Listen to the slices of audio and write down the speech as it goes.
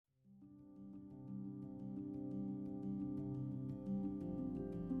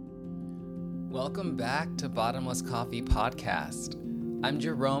Welcome back to Bottomless Coffee Podcast. I'm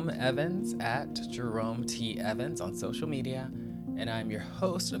Jerome Evans at Jerome T. Evans on social media, and I'm your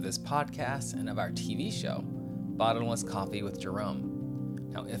host of this podcast and of our TV show, Bottomless Coffee with Jerome.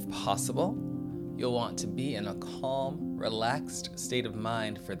 Now, if possible, you'll want to be in a calm, relaxed state of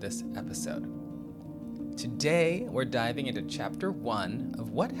mind for this episode. Today, we're diving into Chapter 1 of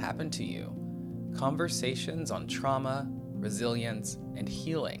What Happened to You? Conversations on Trauma, Resilience, and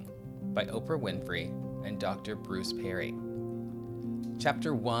Healing by Oprah Winfrey and Dr. Bruce Perry.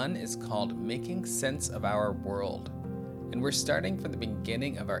 Chapter 1 is called Making Sense of Our World, and we're starting from the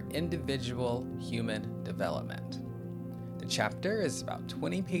beginning of our individual human development. The chapter is about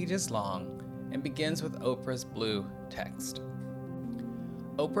 20 pages long and begins with Oprah's blue text.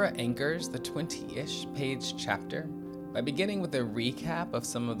 Oprah anchors the 20-ish page chapter by beginning with a recap of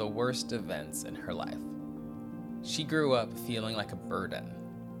some of the worst events in her life. She grew up feeling like a burden,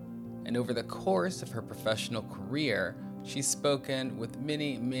 and over the course of her professional career, she's spoken with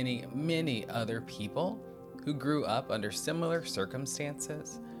many other people who grew up under similar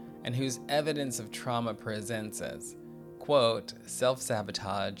circumstances and whose evidence of trauma presents as, quote,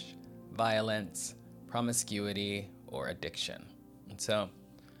 self-sabotage, violence, promiscuity, or addiction. And so,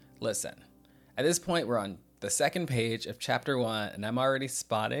 listen, at this point we're on the second page of Chapter 1, and I'm already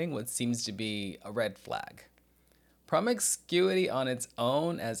spotting what seems to be a red flag. Promiscuity on its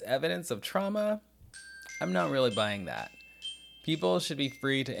own as evidence of trauma? I'm not really buying that. People should be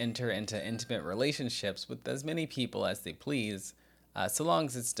free to enter into intimate relationships with as many people as they please, so long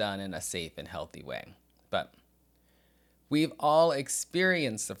as it's done in a safe and healthy way. But we've all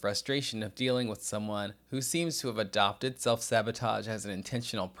experienced the frustration of dealing with someone who seems to have adopted self-sabotage as an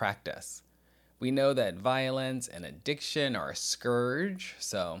intentional practice. We know that violence and addiction are a scourge,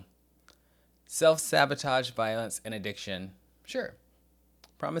 so self-sabotage, violence, and addiction, sure.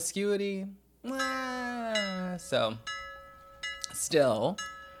 Promiscuity, so still,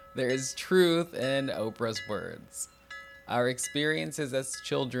 there is truth in Oprah's words. Our experiences as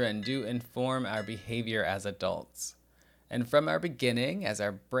children do inform our behavior as adults. And from our beginning, as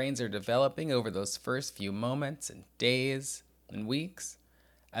our brains are developing over those first few moments and days and weeks,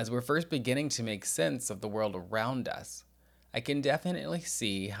 as we're first beginning to make sense of the world around us, I can definitely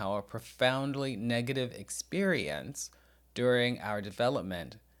see how a profoundly negative experience during our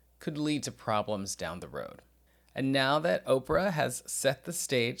development could lead to problems down the road. And now that Oprah has set the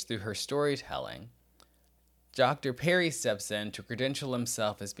stage through her storytelling, Dr. Perry steps in to credential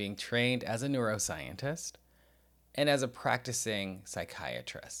himself as being trained as a neuroscientist and as a practicing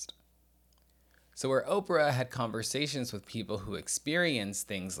psychiatrist. So where Oprah had conversations with people who experience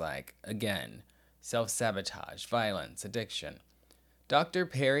things like, again, self-sabotage, violence, addiction, Dr.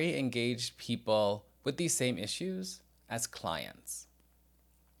 Perry engaged people with these same issues as clients.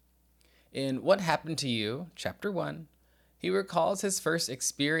 In What Happened to You, Chapter 1, he recalls his first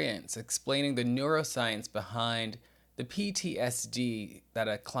experience explaining the neuroscience behind the PTSD that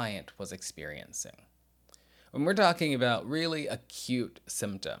a client was experiencing. When we're talking about really acute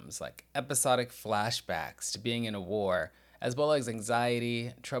symptoms like episodic flashbacks to being in a war, as well as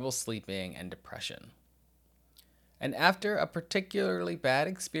anxiety, trouble sleeping, and depression. And after a particularly bad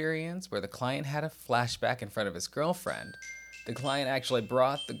experience where the client had a flashback in front of his girlfriend, the client actually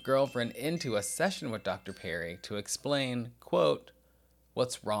brought the girlfriend into a session with Dr. Perry to explain, quote,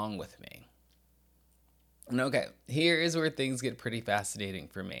 what's wrong with me? And okay, here is where things get pretty fascinating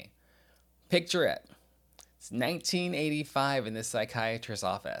for me. Picture it. It's 1985 in this psychiatrist's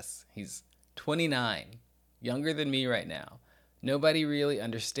office. He's 29. Younger than me right now. Nobody really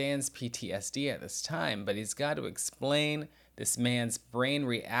understands PTSD at this time, but he's got to explain this man's brain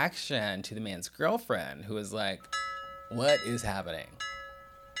reaction to the man's girlfriend, who is like, what is happening?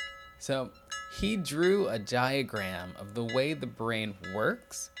 So he drew a diagram of the way the brain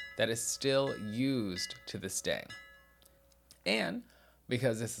works that is still used to this day. And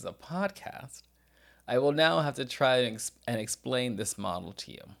because this is a podcast, I will now have to try and explain this model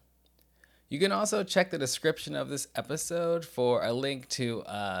to you. You can also check the description of this episode for a link to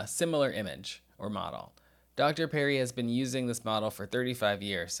a similar image or model. Dr. Perry has been using this model for 35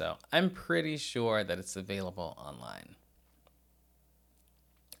 years, so I'm pretty sure that it's available online.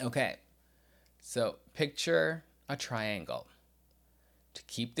 Okay, so picture a triangle. To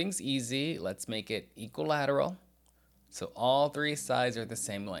keep things easy, let's make it equilateral, so all three sides are the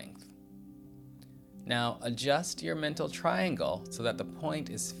same length. Now adjust your mental triangle so that the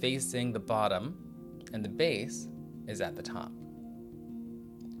point is facing the bottom and the base is at the top.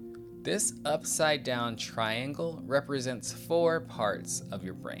 This upside down triangle represents 4 parts of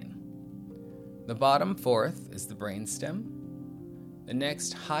your brain. The bottom fourth is the brainstem. The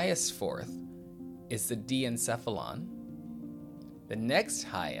next highest fourth is the diencephalon. The next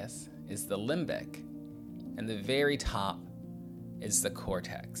highest is the limbic. And the very top is the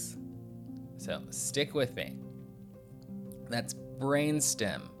cortex. So stick with me. That's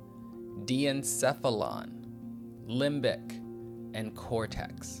brainstem, diencephalon, limbic, and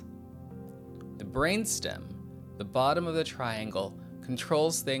cortex. The brainstem, the bottom of the triangle,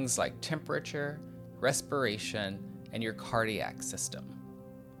 controls things like temperature, respiration, and your cardiac system.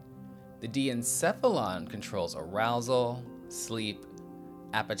 The diencephalon controls arousal, sleep,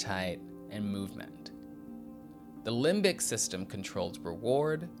 appetite, and movement. The limbic system controls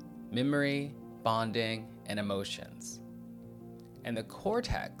reward, memory, bonding, and emotions. And the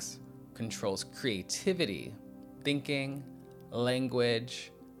cortex controls creativity, thinking,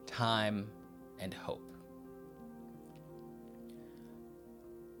 language, time, and hope.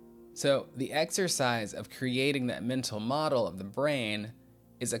 So the exercise of creating that mental model of the brain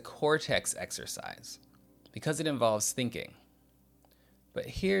is a cortex exercise because it involves thinking. But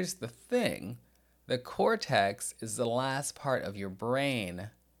here's the thing, the cortex is the last part of your brain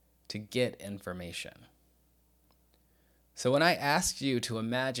to get information. So when I asked you to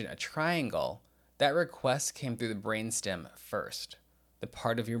imagine a triangle, that request came through the brainstem first, the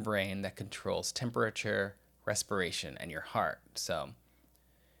part of your brain that controls temperature, respiration, and your heart. So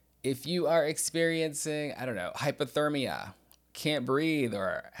if you are experiencing, hypothermia, can't breathe,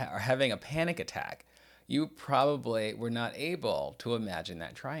 or are having a panic attack, you probably were not able to imagine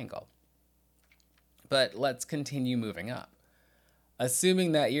that triangle. But let's continue moving up.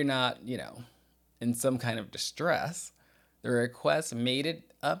 Assuming that you're not, in some kind of distress, the request made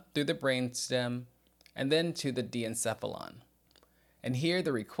it up through the brainstem and then to the diencephalon. And here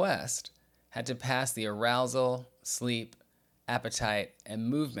the request had to pass the arousal, sleep, appetite, and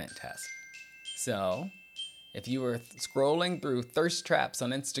movement test. So, if you were scrolling through thirst traps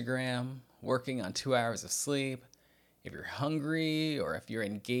on Instagram, working on 2 hours of sleep, if you're hungry, or if you're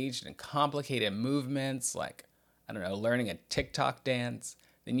engaged in complicated movements like, learning a TikTok dance,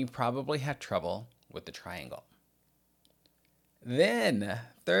 then you probably had trouble with the triangle. Then,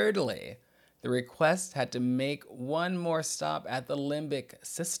 thirdly, the request had to make one more stop at the limbic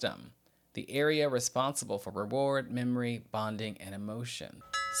system, the area responsible for reward, memory, bonding, and emotion.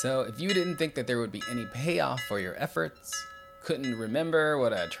 So if you didn't think that there would be any payoff for your efforts, couldn't remember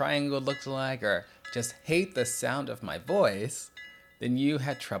what a triangle looked like, or just hate the sound of my voice, then you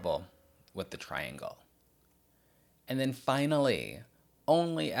had trouble with the triangle. And then finally,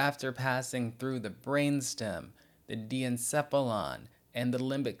 only after passing through the brainstem, the diencephalon, and the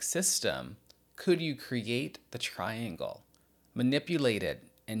limbic system, could you create the triangle, manipulate it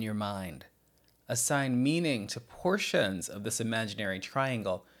in your mind, assign meaning to portions of this imaginary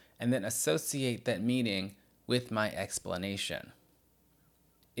triangle, and then associate that meaning with my explanation.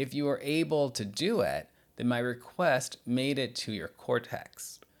 If you are able to do it, then my request made it to your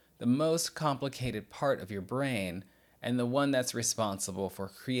cortex, the most complicated part of your brain, and the one that's responsible for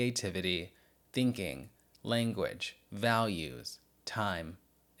creativity, thinking, language, values, time,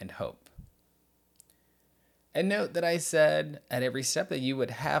 and hope. And note that I said at every step that you would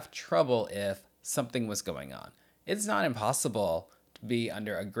have trouble if something was going on. It's not impossible to be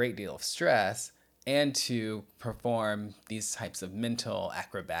under a great deal of stress and to perform these types of mental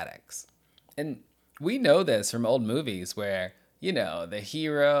acrobatics. And we know this from old movies where, the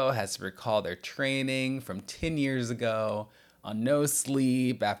hero has to recall their training from 10 years ago on no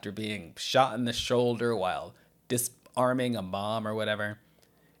sleep after being shot in the shoulder while disarming a bomb or whatever.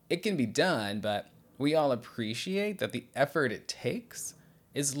 It can be done, but we all appreciate that the effort it takes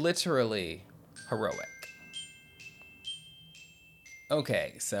is literally heroic.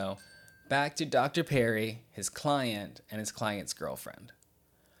 Okay, so back to Dr. Perry, his client, and his client's girlfriend.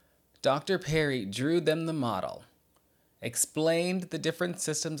 Dr. Perry drew them the model, explained the different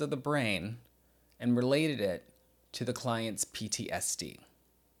systems of the brain, and related it to the client's PTSD.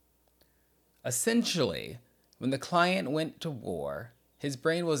 Essentially, when the client went to war, his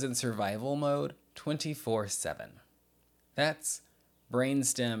brain was in survival mode 24/7. That's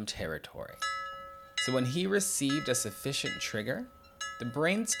brainstem territory. So when he received a sufficient trigger, the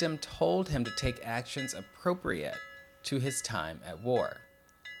brainstem told him to take actions appropriate to his time at war.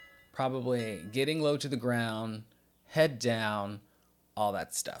 Probably getting low to the ground, head down, all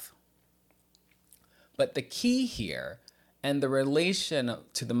that stuff. But the key here, and the relation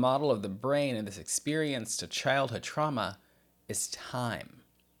to the model of the brain and this experience to childhood trauma, is time.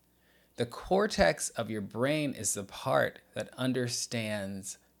 The cortex of your brain is the part that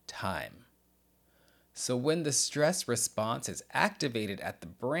understands time. So when the stress response is activated at the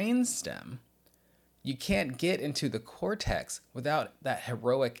brainstem, you can't get into the cortex without that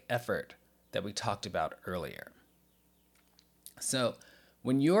heroic effort that we talked about earlier. So,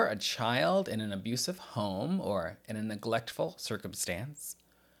 when you're a child in an abusive home or in a neglectful circumstance,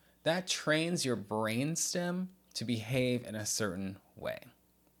 that trains your brainstem to behave in a certain way.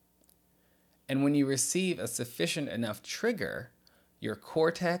 And when you receive a sufficient enough trigger, your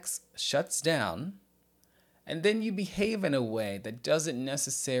cortex shuts down, and then you behave in a way that doesn't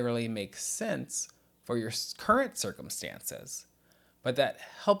necessarily make sense for your current circumstances, but that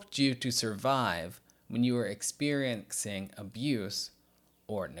helped you to survive when you were experiencing abuse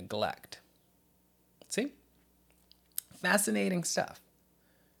or neglect. See? Fascinating stuff.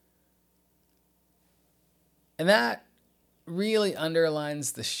 And that really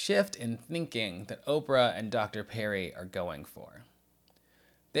underlines the shift in thinking that Oprah and Dr. Perry are going for.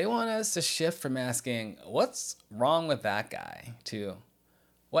 They want us to shift from asking, what's wrong with that guy, to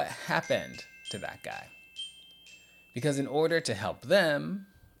what happened to that guy? Because in order to help them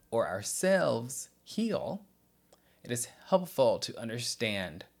or ourselves heal, it is helpful to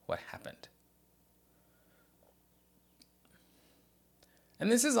understand what happened.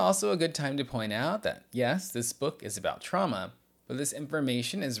 And this is also a good time to point out that, yes, this book is about trauma, but this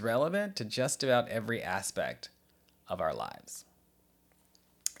information is relevant to just about every aspect of our lives.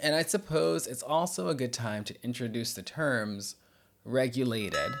 And I suppose it's also a good time to introduce the terms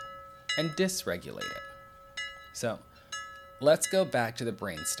regulated and dysregulated. So let's go back to the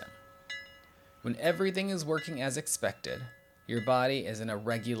brainstem. When everything is working as expected, your body is in a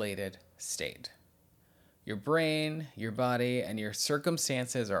regulated state. Your brain, your body, and your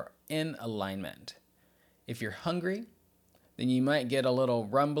circumstances are in alignment. If you're hungry, then you might get a little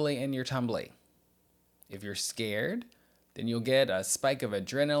rumbly in your tumbly. If you're scared, then you'll get a spike of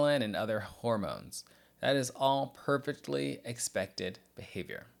adrenaline and other hormones. That is all perfectly expected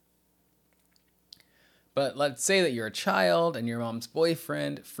behavior. But let's say that you're a child and your mom's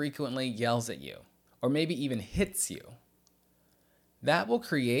boyfriend frequently yells at you, or maybe even hits you. That will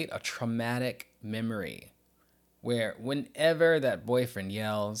create a traumatic memory where whenever that boyfriend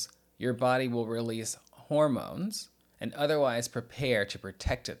yells, your body will release hormones and otherwise prepare to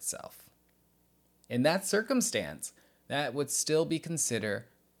protect itself. In that circumstance, that would still be considered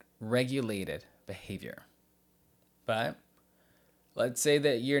regulated behavior. But let's say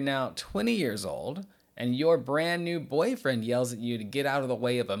that you're now 20 years old and your brand new boyfriend yells at you to get out of the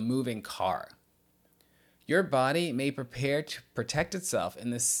way of a moving car. Your body may prepare to protect itself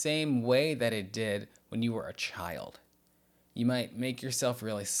in the same way that it did when you were a child. You might make yourself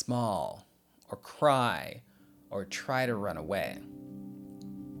really small, or cry, or try to run away.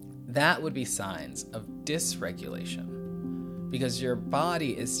 That would be signs of dysregulation, because your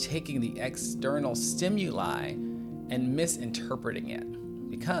body is taking the external stimuli and misinterpreting it.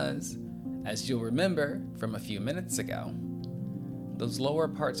 Because, as you'll remember from a few minutes ago, those lower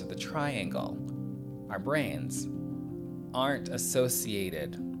parts of the triangle, our brains, aren't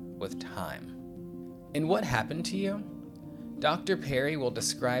associated with time. In What Happened to You, Dr. Perry will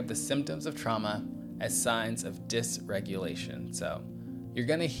describe the symptoms of trauma as signs of dysregulation. So you're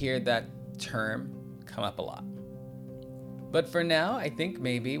going to hear that term come up a lot. But for now, I think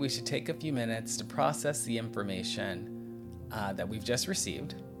maybe we should take a few minutes to process the information that we've just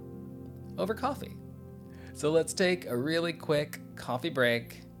received over coffee. So let's take a really quick coffee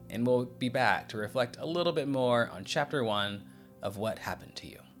break, and we'll be back to reflect a little bit more on Chapter 1 of What Happened to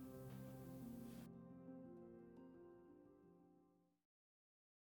You.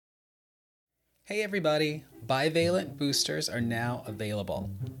 Hey everybody, bivalent boosters are now available.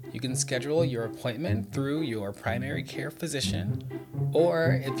 You can schedule your appointment through your primary care physician,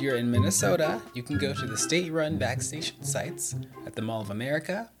 or if you're in Minnesota, you can go to the state-run vaccination sites at the Mall of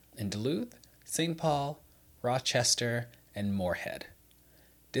America in Duluth, St. Paul, Rochester, and Moorhead.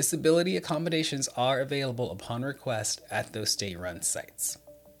 Disability accommodations are available upon request at those state-run sites.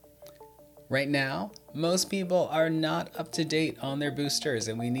 Right now, most people are not up to date on their boosters,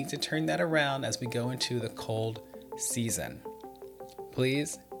 and we need to turn that around as we go into the cold season.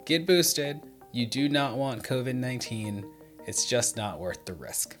 Please get boosted. You do not want COVID-19. It's just not worth the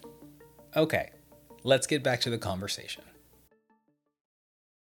risk. Okay, let's get back to the conversation.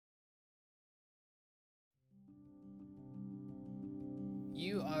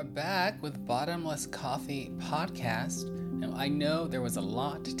 You are back with Bottomless Coffee Podcast. Now, I know there was a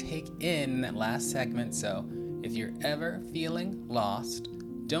lot to take in that last segment, so if you're ever feeling lost,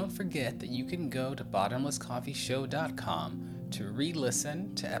 don't forget that you can go to bottomlesscoffeeshow.com to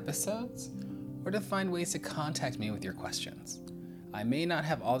re-listen to episodes or to find ways to contact me with your questions. I may not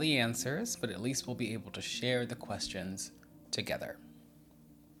have all the answers, but at least we'll be able to share the questions together.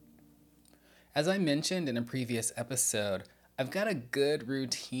 As I mentioned in a previous episode, I've got a good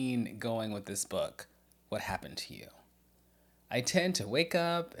routine going with this book, What Happened to You. I tend to wake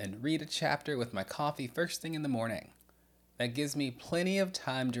up and read a chapter with my coffee first thing in the morning. That gives me plenty of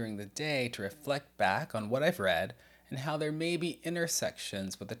time during the day to reflect back on what I've read and how there may be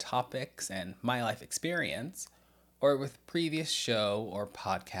intersections with the topics and my life experience, or with previous show or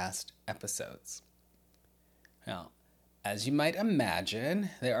podcast episodes. Now, as you might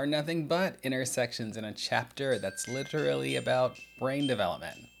imagine, there are nothing but intersections in a chapter that's literally about brain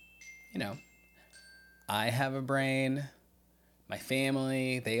development. You know, I have a brain, my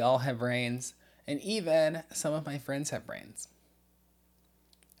family, they all have brains, and even some of my friends have brains.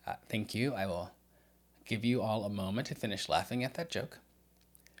 Thank you. I will give you all a moment to finish laughing at that joke.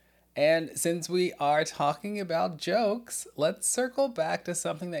 And since we are talking about jokes, let's circle back to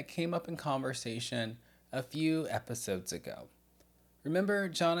something that came up in conversation a few episodes ago. Remember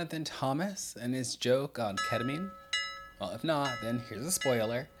Jonathan Thomas and his joke on ketamine? Well, if not, then here's a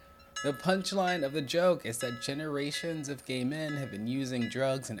spoiler. The punchline of the joke is that generations of gay men have been using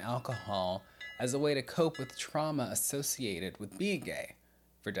drugs and alcohol as a way to cope with trauma associated with being gay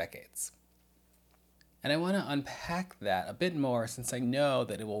for decades. And I want to unpack that a bit more since I know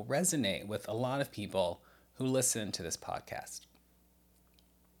that it will resonate with a lot of people who listen to this podcast.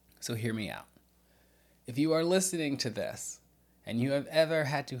 So hear me out. If you are listening to this and you have ever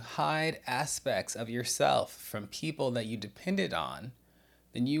had to hide aspects of yourself from people that you depended on,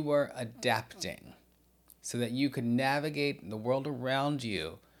 then you were adapting so that you could navigate the world around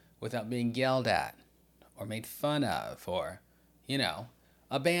you without being yelled at or made fun of or,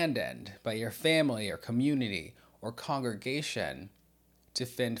 abandoned by your family or community or congregation to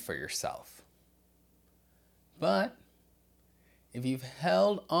fend for yourself. But if you've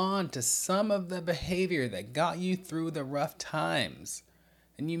held on to some of the behavior that got you through the rough times,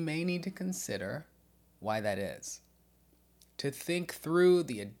 then you may need to consider why that is. To think through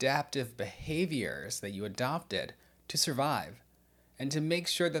the adaptive behaviors that you adopted to survive, and to make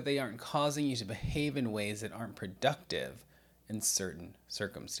sure that they aren't causing you to behave in ways that aren't productive in certain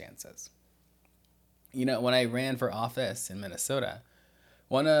circumstances. When I ran for office in Minnesota,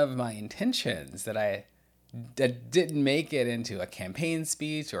 one of my intentions that didn't make it into a campaign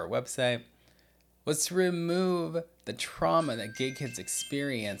speech or a website was to remove the trauma that gay kids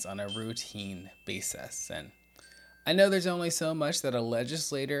experience on a routine basis. And I know there's only so much that a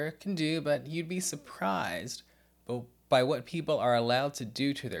legislator can do, but you'd be surprised by what people are allowed to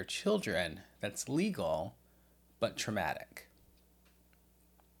do to their children that's legal but traumatic.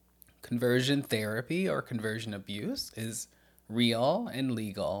 Conversion therapy or conversion abuse is real and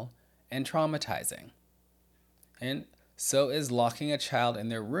legal and traumatizing. And so is locking a child in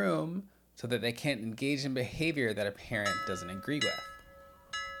their room so that they can't engage in behavior that a parent doesn't agree with.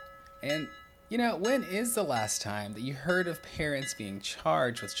 And, when is the last time that you heard of parents being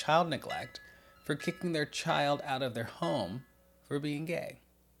charged with child neglect for kicking their child out of their home for being gay?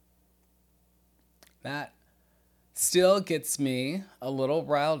 That still gets me a little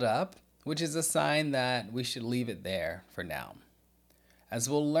riled up, which is a sign that we should leave it there for now. As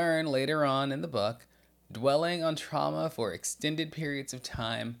we'll learn later on in the book, dwelling on trauma for extended periods of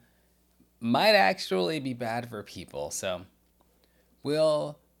time might actually be bad for people. So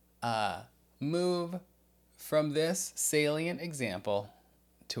we'll move from this salient example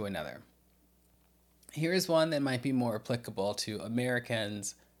to another. Here's one that might be more applicable to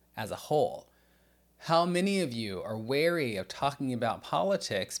Americans as a whole. How many of you are wary of talking about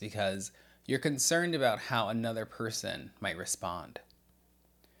politics because you're concerned about how another person might respond?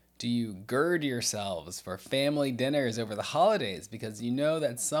 Do you gird yourselves for family dinners over the holidays because you know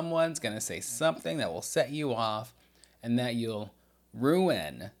that someone's going to say something that will set you off and that you'll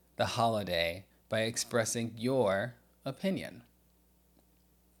ruin the holiday by expressing your opinion?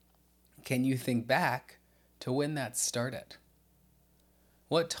 Can you think back to when that started?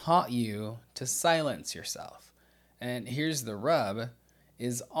 What taught you to silence yourself? And here's the rub,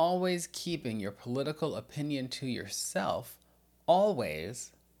 is always keeping your political opinion to yourself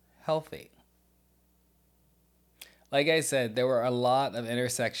always healthy. Like I said, there were a lot of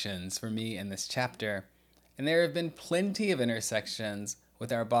intersections for me in this chapter, and there have been plenty of intersections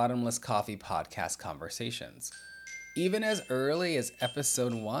with our Bottomless Coffee podcast conversations. Even as early as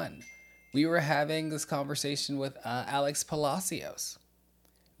episode 1, we were having this conversation with Alex Palacios.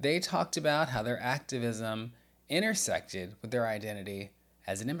 They talked about how their activism intersected with their identity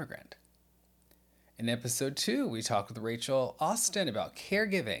as an immigrant. In episode 2, we talked with Rachel Austin about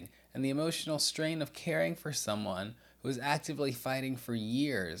caregiving and the emotional strain of caring for someone who is actively fighting for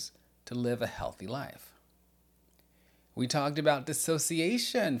years to live a healthy life. We talked about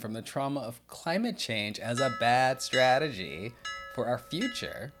dissociation from the trauma of climate change as a bad strategy for our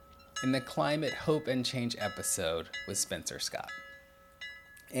future in the Climate Hope and Change episode with Spencer Scott.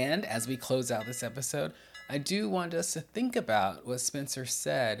 And as we close out this episode, I do want us to think about what Spencer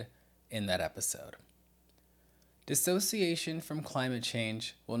said in that episode. Dissociation from climate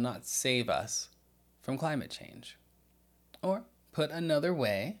change will not save us from climate change. Or, put another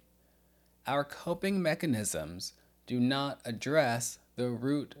way, our coping mechanisms do not address the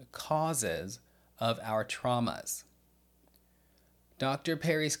root causes of our traumas. Dr.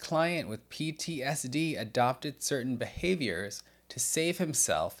 Perry's client with PTSD adopted certain behaviors to save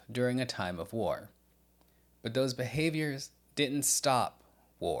himself during a time of war. But those behaviors didn't stop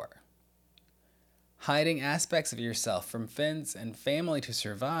war. Hiding aspects of yourself from friends and family to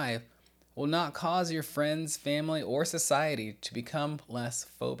survive will not cause your friends, family, or society to become less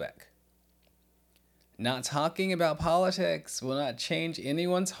phobic. Not talking about politics will not change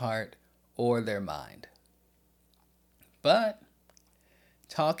anyone's heart or their mind. But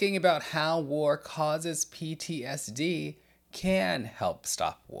talking about how war causes PTSD can help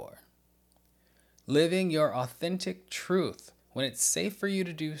stop war. Living your authentic truth when it's safe for you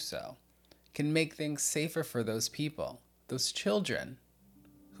to do so can make things safer for those people, those children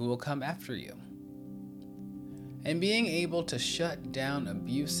who will come after you. And being able to shut down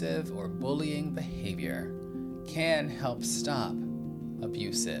abusive or bullying behavior can help stop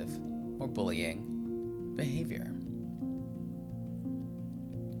abusive or bullying behavior.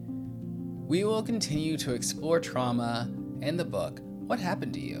 We will continue to explore trauma and the book, What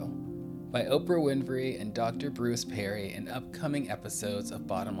Happened to You? By Oprah Winfrey and Dr. Bruce Perry in upcoming episodes of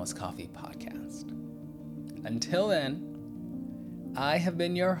Bottomless Coffee Podcast. Until then, I have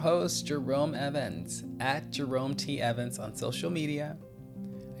been your host, Jerome Evans, at Jerome T. Evans on social media,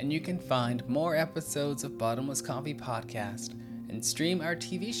 and you can find more episodes of Bottomless Coffee Podcast and stream our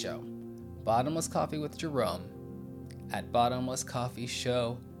TV show, Bottomless Coffee with Jerome, at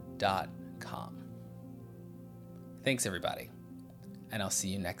bottomlesscoffeeshow.com. Thanks, everybody, and I'll see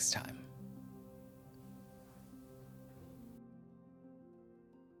you next time.